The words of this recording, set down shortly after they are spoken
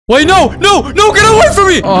Wait, no, get away from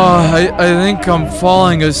me! I think I'm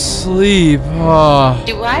falling asleep.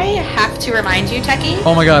 Do I have to remind you, Techie?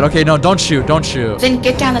 Oh my god, okay, no, don't shoot. Then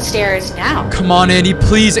get down the stairs now. Come on, Andy,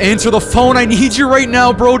 please answer the phone. I need you right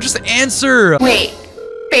now, bro. Just answer. Wait,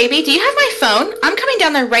 baby, do you have my phone? I'm coming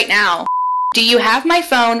down there right now. Do you have my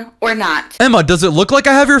phone or not? Emma, does it look like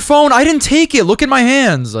I have your phone? I didn't take it. Look at my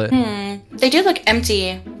hands. They do look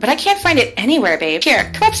empty, but I can't find it anywhere, babe. Here,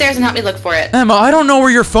 come upstairs and help me look for it. Emma, I don't know where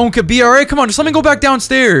your phone could be. All right, come on, just let me go back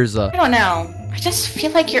downstairs. I don't know. I just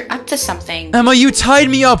feel like you're up to something. Emma, you tied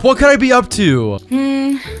me up. What could I be up to?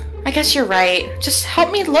 I guess you're right. Just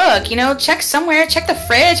help me look, you know, check somewhere, check the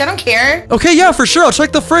fridge, I don't care. Okay, yeah, for sure, I'll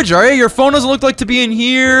check the fridge, all right? Your phone doesn't look like to be in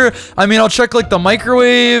here. I mean, I'll check, like, the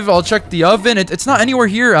microwave, I'll check the oven. It's not anywhere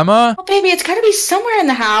here, Emma. Oh, baby, it's gotta be somewhere in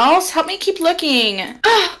the house. Help me keep looking.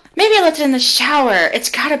 Maybe I left it in the shower.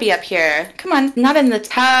 It's gotta be up here. Come on, not in the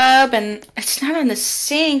tub, and it's not in the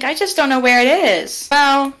sink. I just don't know where it is.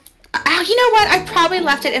 Well, you know what? I probably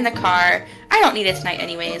left it in the car. I don't need it tonight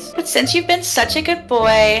anyways. But since you've been such a good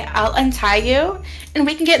boy, I'll untie you and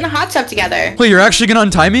we can get in the hot tub together. Wait, you're actually gonna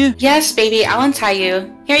untie me? Yes, baby, I'll untie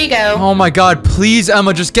you. Here you go. Oh my god, please,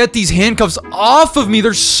 Emma, just get these handcuffs off of me.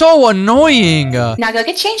 They're so annoying. Now go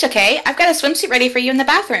get changed, okay? I've got a swimsuit ready for you in the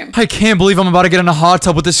bathroom. I can't believe I'm about to get in a hot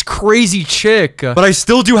tub with this crazy chick. But I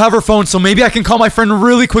still do have her phone, so maybe I can call my friend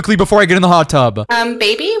really quickly before I get in the hot tub.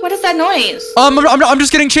 Baby, what is that noise? I'm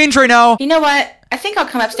just getting changed right now. You know what? I think I'll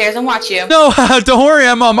come upstairs and watch you. No, don't worry,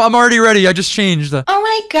 I'm already ready. I just changed. Oh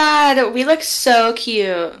my god, we look so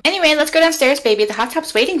cute. Anyway, let's go downstairs, baby. The hot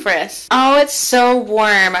tub's waiting for us. Oh, it's so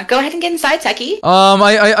warm. Go ahead and get inside, Techie.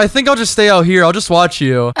 I think I'll just stay out here. I'll just watch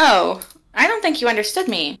you. Oh, I don't think you understood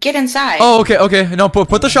me. Get inside. Oh, okay. No,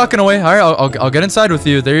 put the shotgun away. All right, I'll get inside with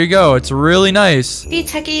you. There you go. It's really nice. See,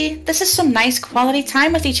 Techie, this is some nice quality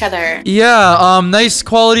time with each other. Yeah, nice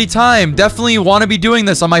quality time. Definitely want to be doing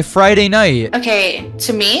this on my Friday night. Okay,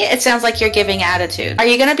 to me, it sounds like you're giving attitude. Are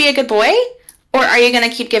you gonna be a good boy? Or are you gonna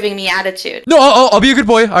keep giving me attitude? No, I'll be a good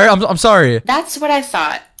boy. All right, I'm sorry. That's what I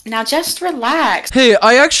thought. Now just relax. Hey,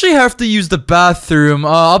 I actually have to use the bathroom.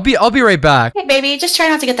 I'll be right back. Hey, baby, just try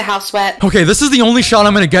not to get the house wet. Okay, this is the only shot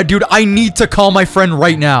I'm gonna get, dude. I need to call my friend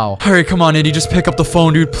right now. All right, come on, Andy, just pick up the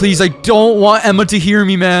phone, dude. Please, I don't want Emma to hear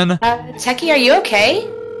me, man. Techie, are you okay?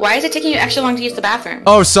 Why is it taking you extra long to use the bathroom?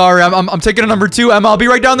 Oh, sorry. I'm taking a number 2, Emma. I'll be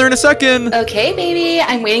right down there in a second. Okay, baby.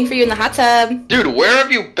 I'm waiting for you in the hot tub. Dude, where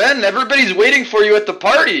have you been? Everybody's waiting for you at the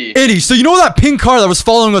party. Andy, so you know that pink car that was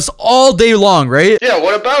following us all day long, right? Yeah,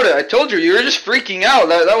 what about it? I told you were just freaking out.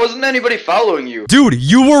 That wasn't anybody following you. Dude,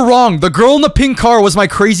 you were wrong. The girl in the pink car was my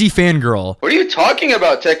crazy fangirl. What are you talking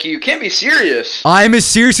about, Techie? You can't be serious. I'm as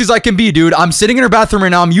serious as I can be, dude. I'm sitting in her bathroom right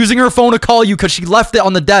now. I'm using her phone to call you because she left it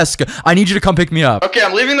on the desk. I need you to come pick me up. Okay,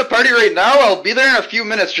 I'm leaving the party right now. I'll be there in a few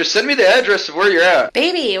minutes. Just send me the address of where you're at.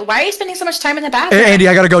 Baby, why are you spending so much time in the bathroom? Hey, Andy,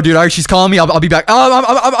 I gotta go, dude. All right, she's calling me. I'll be back.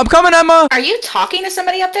 I'm coming, Emma. Are you talking to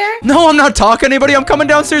somebody up there? No, I'm not talking to anybody. I'm coming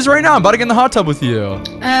downstairs right now. I'm about to get in the hot tub with you.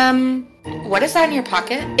 What is that in your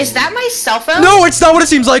pocket? Is that my cell phone? No, it's not what it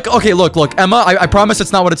seems like. Okay, look, Emma, I promise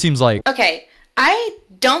it's not what it seems like. Okay, I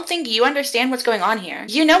don't think you understand what's going on here.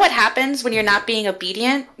 You know what happens when you're not being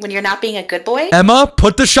obedient, when you're not being a good boy? Emma,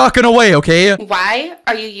 put the shotgun away, okay? Why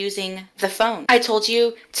are you using the phone? I told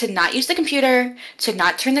you to not use the computer, to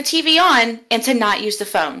not turn the TV on, and to not use the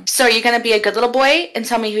phone. So are you gonna be a good little boy and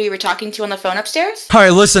tell me who you were talking to on the phone upstairs? All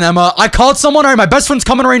right, listen, Emma, I called someone. All right, my best friend's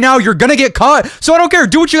coming right now. You're gonna get caught, so I don't care.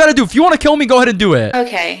 Do what you gotta do. If you want to kill me, go ahead and do it.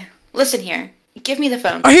 Okay, listen here. Give me the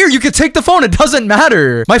phone. Here, you can take the phone. It doesn't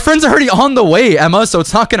matter. My friend's already on the way, Emma, so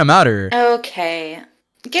it's not gonna matter. Okay.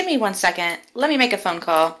 Give me 1 second. Let me make a phone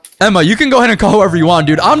call. Emma, you can go ahead and call whoever you want,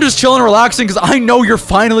 dude. I'm just chilling, relaxing, because I know you're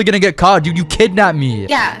finally gonna get caught, dude. You kidnapped me.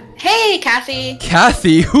 Yeah. Hey, Kathy.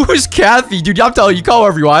 Kathy? Who is Kathy? Dude, I'm telling you, call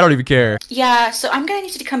whoever you want. I don't even care. Yeah, so I'm gonna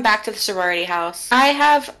need you to come back to the sorority house. I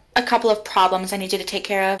have a couple of problems I need you to take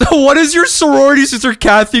care of. What is your sorority sister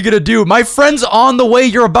Kathy gonna do? My friend's on the way.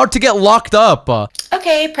 You're about to get locked up.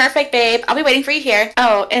 Okay, perfect, babe. I'll be waiting for you here.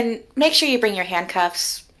 Oh, and make sure you bring your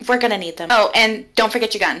handcuffs. We're gonna need them. Oh, and don't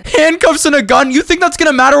forget your gun. Handcuffs and a gun? You think that's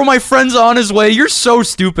gonna matter when my friend's on his way? You're so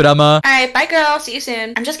stupid, Emma. Alright, bye girl. See you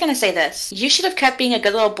soon. I'm just gonna say this. You should have kept being a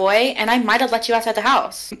good little boy, and I might have let you outside the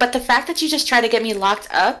house. But the fact that you just tried to get me locked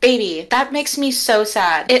up, baby, that makes me so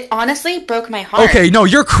sad. It honestly broke my heart. Okay, no,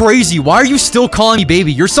 you're crazy. Why are you still calling me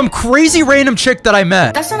baby? You're some crazy random chick that I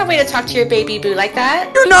met. That's not a way to talk to your baby boo like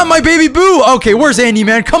that. You're not my baby boo. Okay, where's Andy,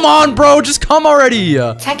 man? Come on, bro. Just come already.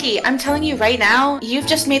 Techie, I'm telling you right now, you've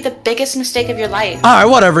just made the biggest mistake of your life. Alright,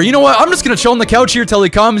 whatever. You know what? I'm just gonna chill on the couch here till he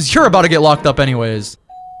comes. You're about to get locked up anyways.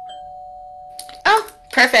 Oh,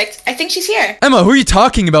 Perfect. I think she's here. Emma, who are you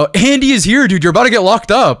talking about? Andy is here, dude. You're about to get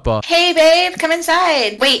locked up. Hey, babe, come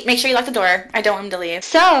inside. Wait, make sure you lock the door. I don't want him to leave.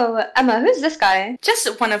 So, Emma, who's this guy?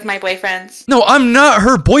 Just one of my boyfriends. No, I'm not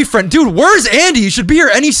her boyfriend. Dude, where's Andy? He should be here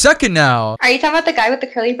any second now. Are you talking about the guy with the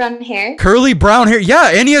curly brown hair? Curly brown hair? Yeah,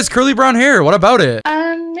 Andy has curly brown hair. What about it?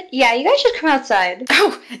 Yeah, you guys should come outside.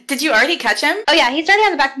 Oh, did you already catch him? Oh yeah, he's already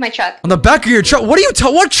on the back of my truck. On the back of your truck?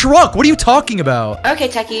 What truck? What are you talking about? Okay,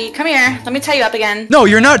 Techie, come here. Let me tie you up again. No,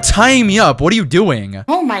 you're not tying me up. What are you doing?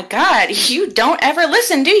 Oh my god, you don't ever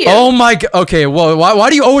listen, do you? Oh my god. Okay, well, why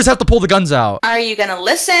do you always have to pull the guns out? Are you gonna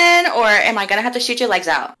listen, or am I gonna have to shoot your legs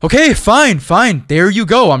out? Okay, fine. There you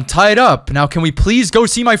go. I'm tied up. Now, can we please go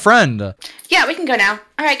see my friend? Yeah, we can go now.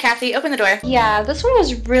 Alright, Kathy, open the door. Yeah, this one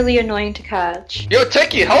was really annoying to catch. Yo,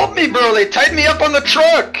 Techie, help me, bro. They tied me up on the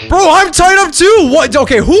truck. Bro, I'm tied up too. What?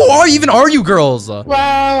 Okay, who are you girls?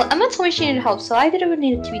 Well, Emma told me she needed help, so I did what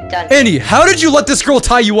needed to be done. Andy, how did you let this girl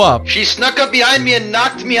tie you up? She snuck up behind me and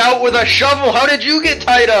knocked me out with a shovel. How did you get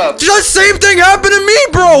tied up? The same thing happened to me,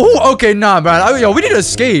 bro. Okay, nah, man. Yo, we need to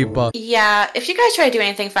escape. Yeah, if you guys try to do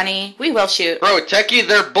anything funny, we will shoot. Bro, Techie,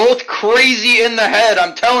 they're both crazy in the head,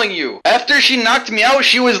 I'm telling you. After she knocked me out,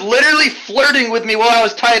 she was literally flirting with me while I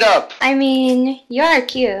was tied up. I mean, you are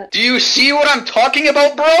cute. Do you see what I'm talking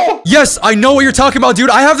about, bro? Yes, I know what you're talking about, dude.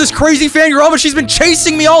 I have this crazy fangirl, but she's been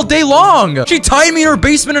chasing me all day long. She tied me in her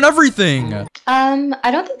basement and everything.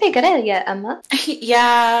 I don't think they get it yet, Emma.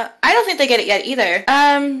 Yeah, I don't think they get it yet either.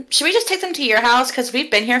 Should we just take them to your house? Because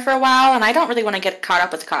we've been here for a while, and I don't really want to get caught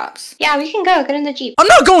up with the cops. Yeah, we can go. Get in the Jeep. I'm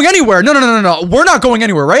not going anywhere. No. We're not going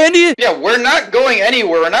anywhere, right, Andy? Yeah, we're not going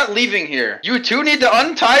anywhere. We're not leaving here. You two need to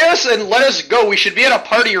untie us and let us go. We should be at a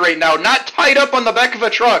party right now, not tied up on the back of a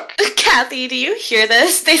truck. Kathy, do you hear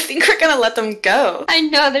this? They think we're gonna let them go. I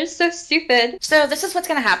know, they're so stupid. So this is what's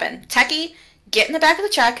gonna happen. Techie, get in the back of the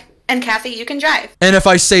truck, and Kathy, you can drive. And if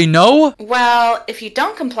I say no? Well, if you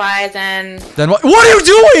don't comply, then what? What are you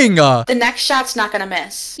doing? The next shot's not gonna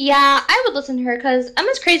miss. Yeah, I would listen to her because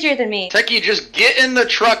Emma's crazier than me. Techie, just get in the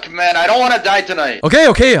truck, man. I don't want to die tonight.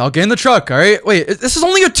 Okay, I'll get in the truck, all right? Wait, this is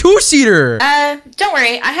only a two-seater. Don't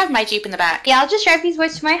worry. I have my Jeep in the back. Yeah, I'll just drive these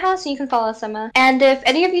boys to my house and you can follow us, Emma. And if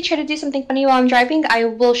any of you try to do something funny while I'm driving, I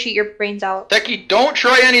will shoot your brains out. Techie, don't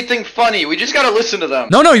try anything funny. We just gotta listen to them.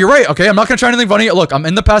 No, you're right. Okay, I'm not gonna try anything funny. Look, I'm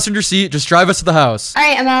in the passenger seat. Just drive us to the house.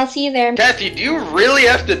 Alright, Emma, I'll see you there. Kathy, do you really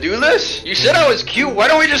have to do this? You said I was cute. Why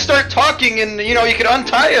don't we just start talking and, you could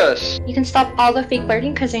untie us? You can stop all the fake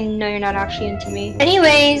flirting because I know you're not actually into me.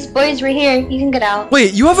 Anyways, boys, we're here. You can get out.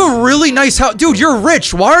 Wait, you have a really nice house. Dude, you're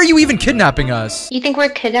rich. Why are you even kidnapping us? You think we're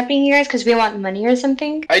kidnapping you guys because we want money or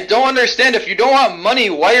something? I don't understand. If you don't want money,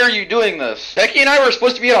 why are you doing this? Becky and I were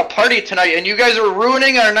supposed to be at a party tonight, and you guys are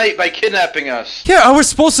ruining our night by kidnapping us. Yeah, I was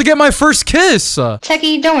supposed to get my first kiss.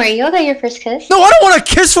 Techie, don't worry. You'll get your first kiss. No, I don't want a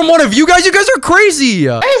kiss from one of you guys. You guys are crazy.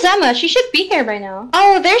 Where's Emma? She should be here by now.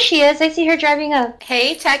 Oh, there she is. I see her driving up.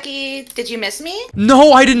 Hey, Techie, did you miss me?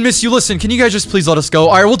 No, I didn't miss you. Listen, can you guys just please let us go?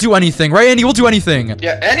 All right, we'll do anything. Right, Andy? We'll do anything.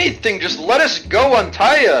 Yeah, anything. Just let us go,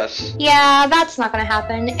 untie us. Yeah, that's not gonna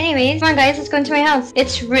happen. Anyways, come on guys, let's go into my house.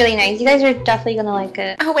 It's really nice. You guys are definitely gonna like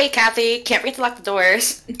it. Oh, wait, Kathy. Can't forget to lock the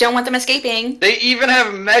doors. Don't want them escaping. They even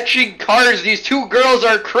have matching cars. These two girls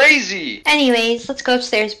are crazy. Anyways, let's go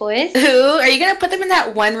upstairs, boys. Ooh, are you gonna put them in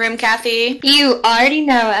that one room, Kathy? You already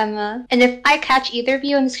know, Emma. And if I catch either of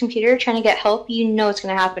you on this computer trying to get help, you know what's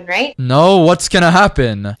gonna happen, right? No, what's gonna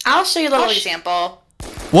happen? I'll show you a little example.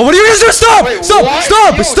 Well, what are you guys doing? Stop! Wait, Stop! what?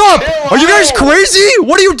 Stop! Yo, Stop! chill Are you guys out. crazy?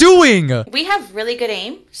 What are you doing? We have really good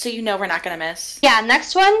aim, so you know we're not gonna miss. Yeah,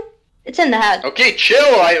 next one. It's in the head. Okay,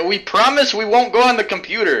 chill. We promise we won't go on the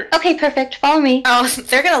computer. Okay, perfect. Follow me. Oh,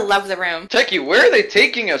 they're gonna love the room. Techie, where are they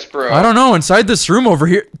taking us, bro? I don't know. Inside this room over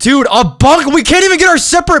here. Dude, a bunk? We can't even get our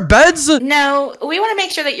separate beds? No, we want to make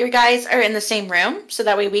sure that you guys are in the same room, so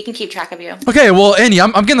that way we can keep track of you. Okay, well, Andy,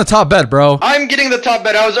 I'm getting the top bed, bro. I'm getting the top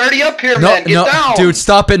bed. I was already up here, man. Get down. Dude,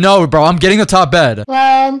 stop it. No, bro, I'm getting the top bed.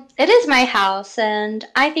 Well, it is my house, and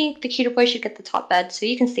I think the cuter boy should get the top bed, so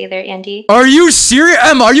you can stay there, Andy. Are you serious?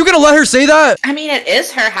 Emma, are you gonna let her say that? I mean, it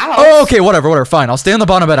is her house. Oh, okay, whatever, fine. I'll stay on the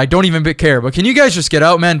bottom bed. I don't even care. But can you guys just get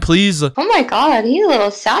out, man, please? Oh my god, he's a little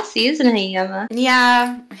sassy, isn't he, Emma?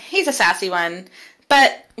 Yeah, he's a sassy one.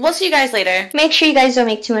 But we'll see you guys later. Make sure you guys don't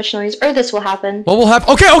make too much noise, or this will happen. What will happen?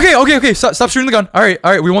 Okay. Stop shooting the gun. All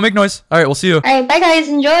right. We won't make noise. All right, we'll see you. Alright, bye guys.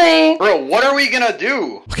 Enjoy. Bro, what are we gonna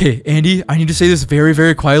do? Okay, Andy, I need to say this very,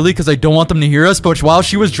 very quietly because I don't want them to hear us. But while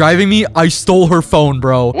she was driving me, I stole her phone,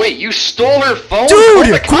 bro. Wait, you stole her phone?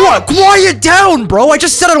 Dude, quiet down, bro. I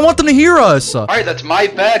just said I don't want them to hear us. Alright, that's my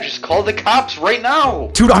bad. Just call the cops right now.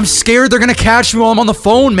 Dude, I'm scared they're gonna catch me while I'm on the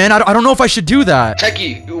phone, man. I don't know if I should do that.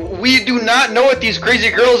 Techie, we do not know what these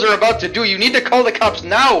crazy girls are about to do. You need to call the cops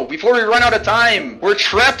now, before we run out of time. We're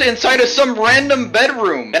trapped inside of some random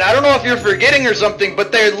bedroom. And I don't know if you're forgetting or something,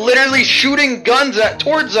 but they're literally shooting guns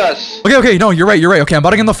towards us. Okay, no, you're right. Okay, I'm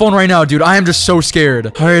about to get on the phone right now, dude. I am just so scared.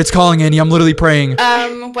 All right, it's calling, Annie. I'm literally praying.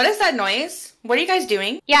 What is that noise? What are you guys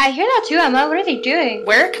doing? Yeah, I hear that too, Emma. What are they doing?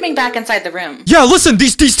 We're coming back inside the room. Yeah, listen,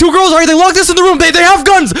 these two girls, all right, they locked us in the room. They have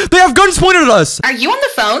guns. They have guns pointed at us. Are you on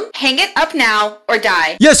the phone? Hang it up now or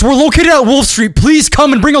die. Yes, we're located at Wolf Street. Please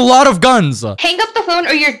come and bring a lot of guns. Hang up the phone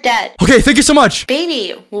or you're dead. Okay, thank you so much.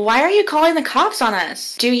 Baby, why are you calling the cops on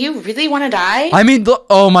us? Do you really want to die? I mean,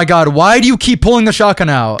 oh my god, why do you keep pulling the shotgun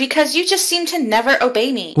out? Because you just seem to never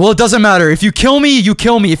obey me. Well, it doesn't matter. If you kill me, you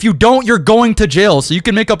kill me. If you don't, you're going to jail, so you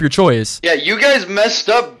can make up your choice. Yeah, you guys messed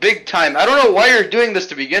up big time. I don't know why you're doing this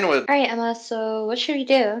to begin with. Alright, Emma, so what should we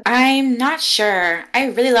do? I'm not sure. I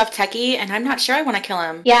really love Techie, and I'm not sure I want to kill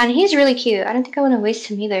him. Yeah, and he's really cute. I don't think I want to waste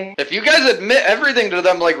him either. If you guys admit everything to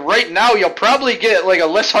them, like, right now, you'll probably get, like, a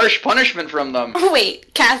less harsh punishment from them.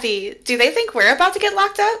 Wait, Kathy, do they think we're about to get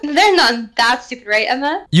locked up? They're not that stupid, right,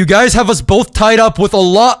 Emma? You guys have us both tied up with a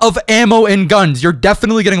lot of ammo and guns. You're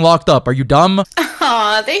definitely getting locked up. Are you dumb?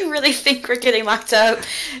 Aw, they really think we're getting locked up.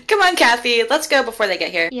 Come on, Kathy, let's go before they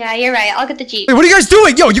get here. Yeah, you're right. I'll get the Jeep. Wait, what are you guys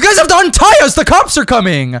doing? Yo, you guys have to untie us. The cops are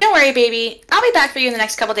coming. Don't worry, baby. I'll be back for you in the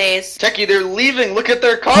next couple days. Techie, they're leaving. Look at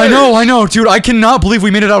their cars. I know, dude. I cannot believe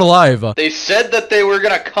we made it out alive. They said that they were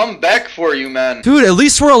gonna come back for you, man. Dude, at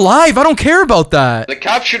least we're alive. I don't care about that. The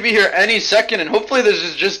cops should be here any second, and hopefully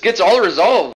this just gets all resolved.